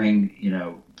to bring.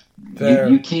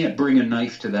 You can't bring a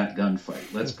knife to that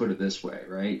gunfight. Let's put it this way,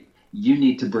 right? You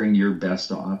need to bring your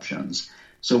best options.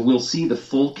 So we'll see the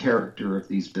full character of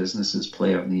these businesses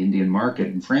play out in the Indian market.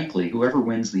 And frankly, whoever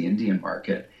wins the Indian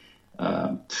market,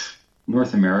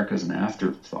 North America is an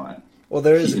afterthought. Well,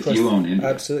 there is if you own India.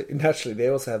 Absolutely, naturally, they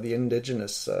also have the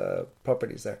indigenous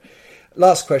properties there.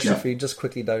 Last question for you, just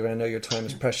quickly, Doug. I know your time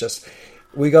is precious.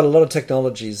 We got a lot of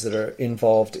technologies that are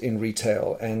involved in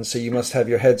retail, and so you must have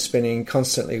your head spinning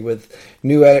constantly with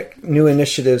new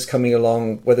initiatives coming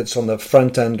along, whether it's on the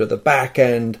front end or the back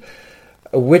end.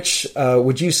 Which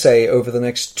would you say over the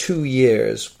next 2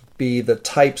 years be the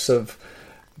types of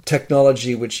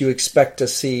technology which you expect to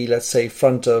see, let's say,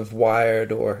 front of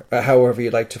Wired or however you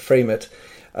like to frame it,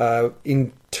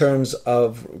 in terms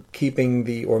of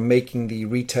keeping or making the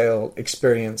retail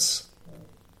experience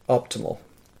optimal?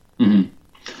 Mm-hmm.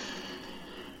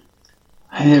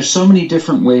 And there's so many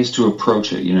different ways to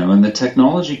approach it, and the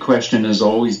technology question is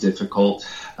always difficult.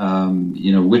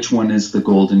 Which one is the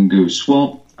golden goose?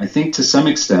 Well, I think to some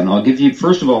extent, I'll give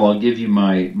you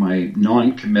my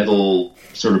non-committal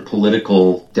sort of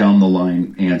political down the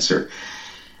line answer.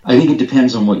 I think it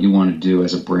depends on what you want to do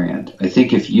as a brand. I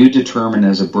think if you determine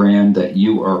as a brand that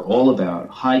you are all about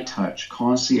high touch,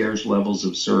 concierge levels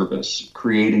of service,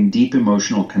 creating deep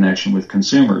emotional connection with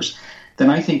consumers, then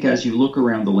I think as you look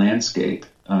around the landscape,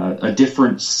 a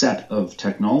different set of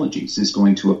technologies is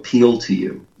going to appeal to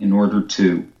you in order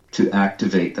to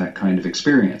activate that kind of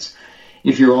experience.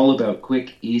 If you're all about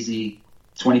quick, easy,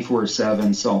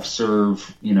 24/7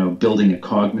 self-serve, building a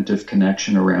cognitive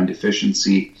connection around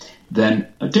efficiency, then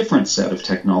a different set of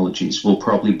technologies will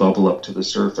probably bubble up to the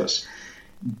surface.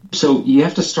 So you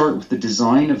have to start with the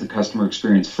design of the customer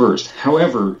experience first.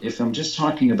 However, if I'm just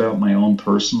talking about my own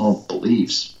personal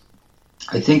beliefs,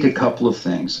 I think a couple of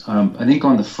things. I think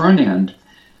on the front end,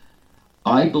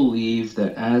 I believe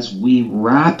that as we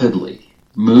rapidly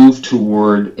move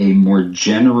toward a more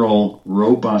general,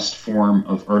 robust form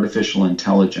of artificial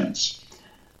intelligence,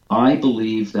 I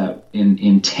believe that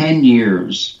in 10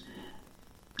 years,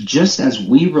 just as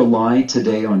we rely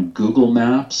today on Google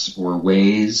Maps or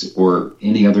Waze or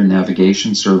any other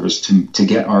navigation service to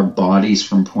get our bodies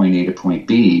from point A to point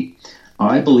B,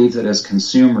 I believe that as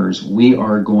consumers, we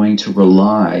are going to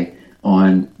rely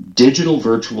on digital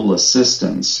virtual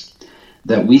assistants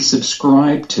that we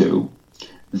subscribe to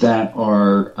that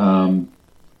are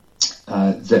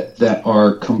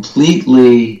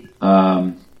completely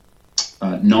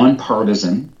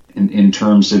nonpartisan in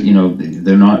terms of,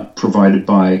 they're not provided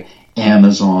by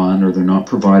Amazon or they're not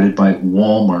provided by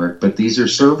Walmart, but these are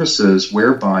services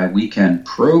whereby we can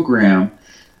program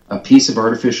a piece of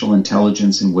artificial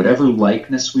intelligence in whatever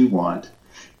likeness we want,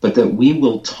 but that we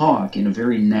will talk in a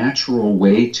very natural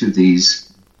way to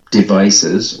these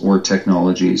devices or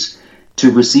technologies to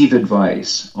receive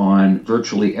advice on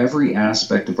virtually every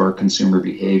aspect of our consumer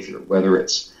behavior, whether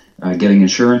it's getting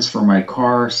insurance for my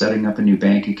car, setting up a new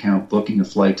bank account, booking a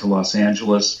flight to Los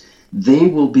Angeles. They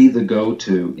will be the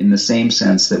go-to in the same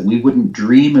sense that we wouldn't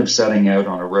dream of setting out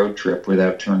on a road trip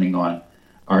without turning on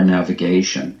our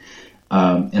navigation.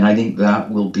 And I think that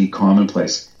will be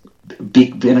commonplace.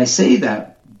 And I say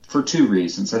that for two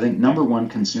reasons. I think, number one,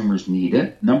 consumers need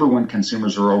it. Number one,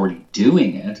 consumers are already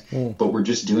doing it, but we're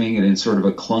just doing it in sort of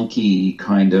a clunky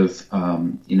kind of,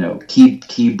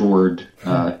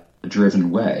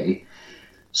 keyboard-driven way.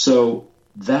 So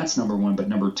that's number one. But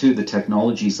number two, the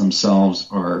technologies themselves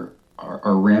are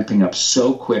ramping up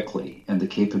so quickly, and the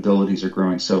capabilities are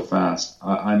growing so fast.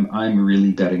 I'm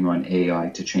really betting on AI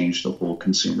to change the whole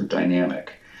consumer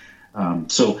dynamic.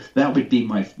 So that would be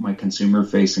my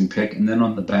consumer-facing pick. And then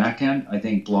on the back end, I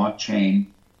think blockchain,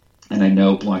 and I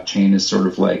know blockchain is sort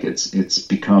of like it's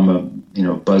become a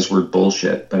buzzword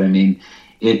bullshit, but I mean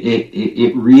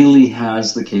it really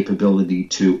has the capability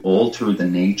to alter the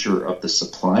nature of the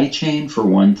supply chain, for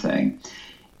one thing.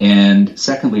 And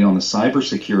secondly, on the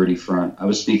cybersecurity front, I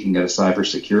was speaking at a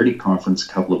cybersecurity conference a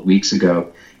couple of weeks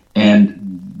ago, and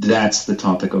that's the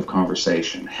topic of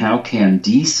conversation. How can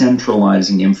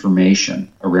decentralizing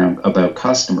information about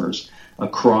customers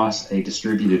across a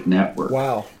distributed network,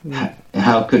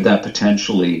 how could that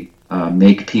potentially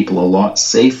make people a lot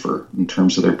safer in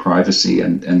terms of their privacy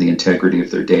and the integrity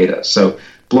of their data? So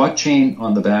blockchain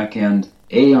on the back end,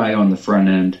 AI on the front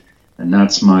end, and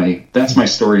that's my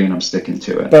story, and I'm sticking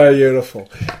to it. Beautiful.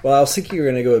 Well, I was thinking you were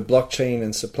going to go with blockchain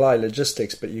and supply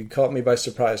logistics, but you caught me by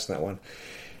surprise on that one.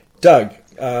 Doug,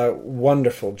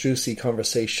 wonderful, juicy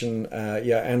conversation.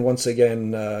 And once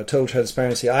again, total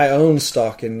transparency. I own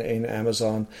stock in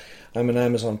Amazon. I'm an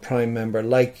Amazon Prime member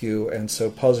like you, and so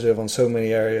positive on so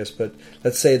many areas. But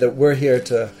let's say that we're here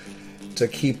to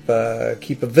keep a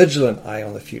vigilant eye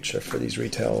on the future for these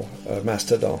retail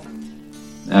mastodon.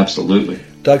 Absolutely.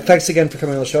 Doug, thanks again for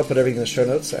coming on the show. Put everything in the show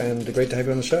notes, and great to have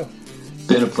you on the show.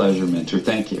 Been a pleasure, Minter.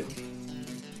 Thank you.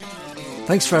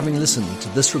 Thanks for having listened to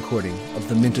this recording of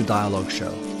the Minter Dialogue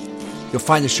Show. You'll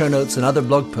find the show notes and other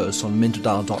blog posts on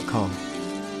minterdial.com.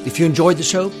 If you enjoyed the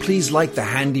show, please like the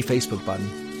handy Facebook button,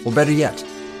 or better yet,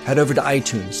 head over to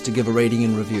iTunes to give a rating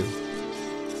and review.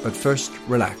 But first,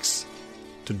 relax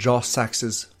to Joss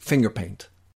Sachs's Finger Paint.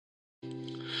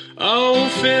 Oh,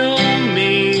 fill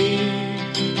me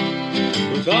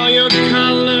with all your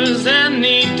colors,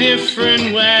 any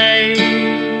different way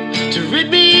to rid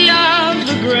me of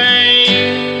the gray,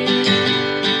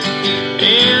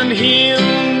 and heal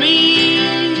me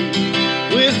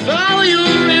with all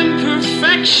your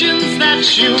imperfections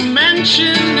that you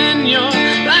mention in your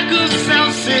lack of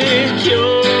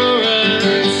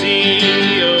self-security.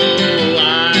 Oh,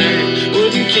 I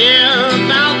wouldn't care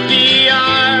about the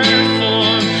art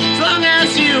form as long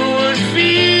as you would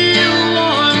feel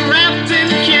warm, wrapped in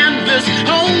canvas.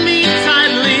 Hold me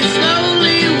tightly,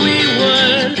 slowly we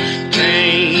would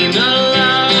paint a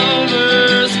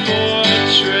lover's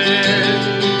portrait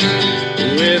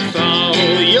with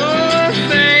all your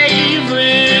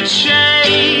favorite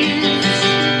shades,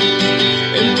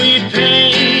 and we'd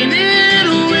paint it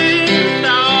with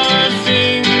our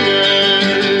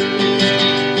fingers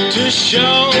to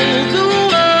show the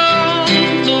world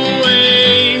the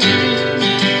way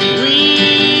we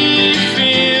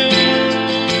feel.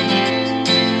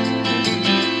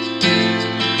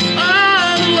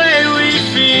 Oh, the way we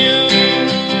feel.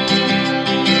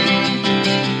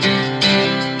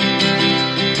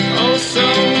 Oh, so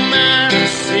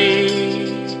messy.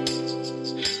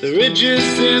 The ridges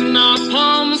in our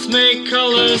palms make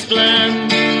colors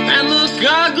blend and look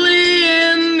ugly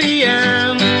in the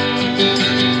end,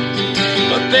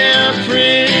 but they're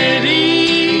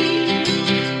pretty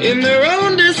in their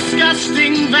own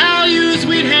disgusting values.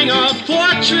 We'd hang our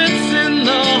portraits in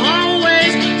the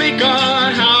hallways, make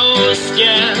our house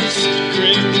guest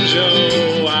cringe.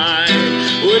 Oh, I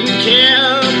wouldn't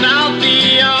care about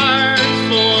the art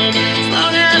form as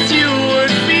long as you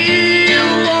would feel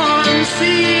warm,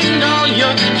 seeing all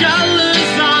your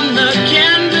colors on the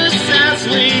canvas as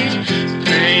we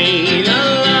paint a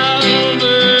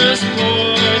lover's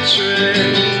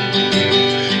portrait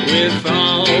with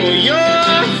all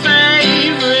your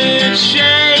favorite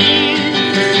shades,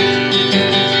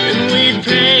 and we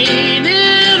paint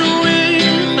it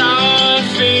with our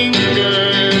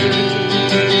fingers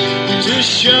to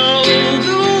show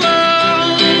the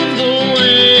world the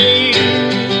way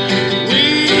we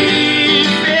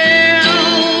feel.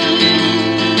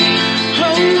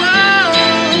 Oh,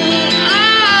 I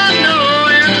know,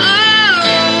 and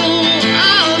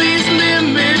all these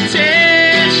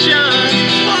limitations,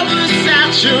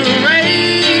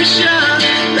 oversaturation.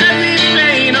 Let me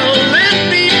paint, oh, let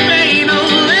me paint, oh,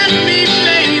 let me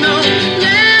paint, oh,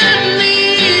 let me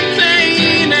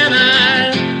paint, and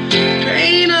I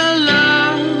paint a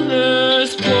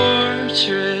lover's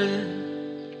portrait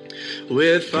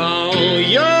with all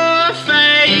your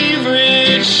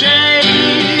favorite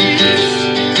shades,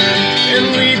 and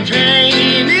we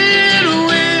paint it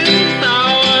with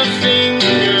our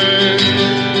fingers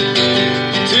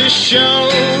to show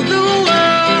the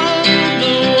world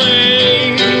the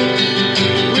way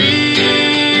we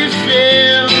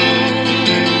feel.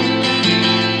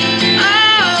 Oh,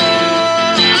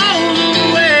 the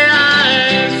way I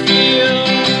feel.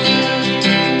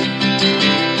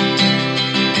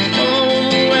 Oh,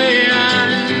 the way I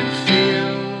feel.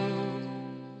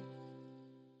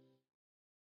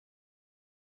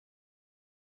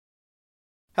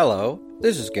 Hello,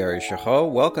 this is Gary Chahot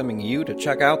welcoming you to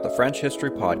check out the French History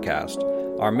Podcast.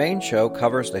 Our main show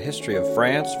covers the history of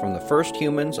France from the first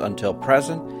humans until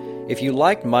present. If you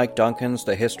liked Mike Duncan's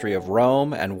The History of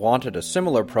Rome and wanted a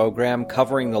similar program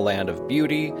covering the land of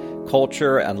beauty,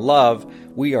 culture, and love,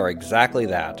 we are exactly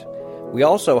that. We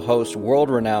also host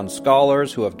world-renowned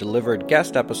scholars who have delivered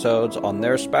guest episodes on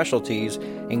their specialties,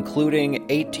 including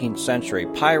 18th century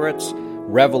pirates,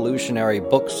 revolutionary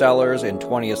booksellers in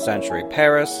 20th century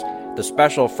Paris, the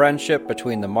special friendship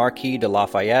between the Marquis de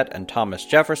Lafayette and Thomas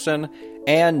Jefferson,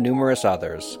 and numerous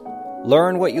others.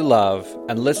 Learn what you love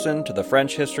and listen to the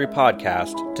French History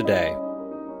Podcast today.